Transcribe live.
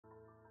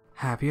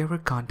Have you ever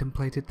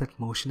contemplated that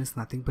motion is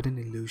nothing but an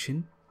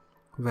illusion?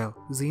 Well,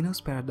 Zeno's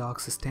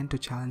paradoxes tend to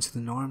challenge the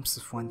norms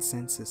of one's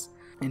senses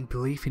and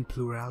belief in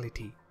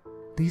plurality.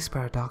 These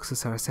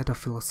paradoxes are a set of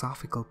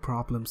philosophical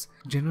problems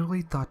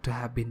generally thought to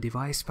have been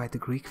devised by the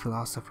Greek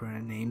philosopher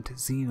named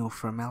Zeno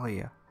from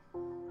Elea.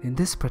 In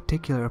this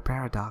particular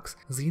paradox,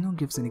 Zeno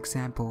gives an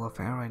example of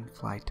arrow in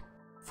flight.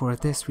 For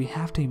this, we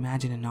have to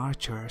imagine an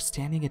archer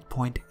standing at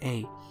point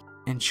A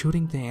and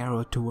shooting the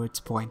arrow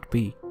towards point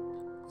B.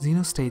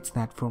 Zeno states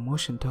that for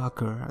motion to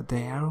occur, the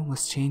arrow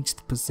must change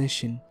the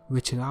position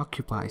which it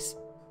occupies.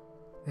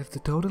 If the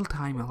total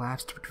time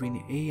elapsed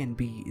between A and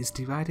B is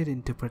divided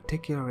into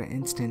particular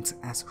instants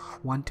as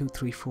 1, 2,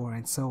 3, 4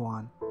 and so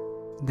on,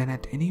 then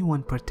at any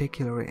one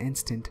particular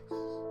instant,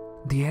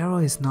 the arrow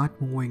is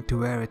not moving to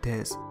where it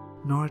is,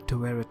 nor to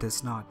where it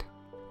is not.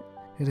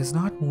 It is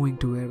not moving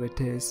to where it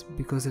is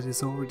because it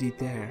is already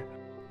there,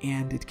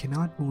 and it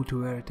cannot move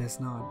to where it is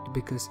not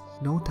because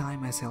no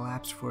time has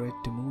elapsed for it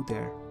to move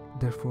there.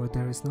 Therefore,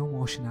 there is no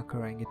motion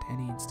occurring at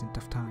any instant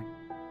of time.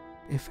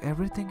 If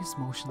everything is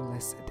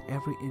motionless at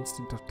every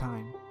instant of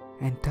time,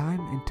 and time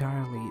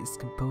entirely is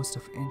composed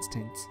of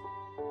instants,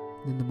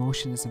 then the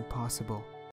motion is impossible.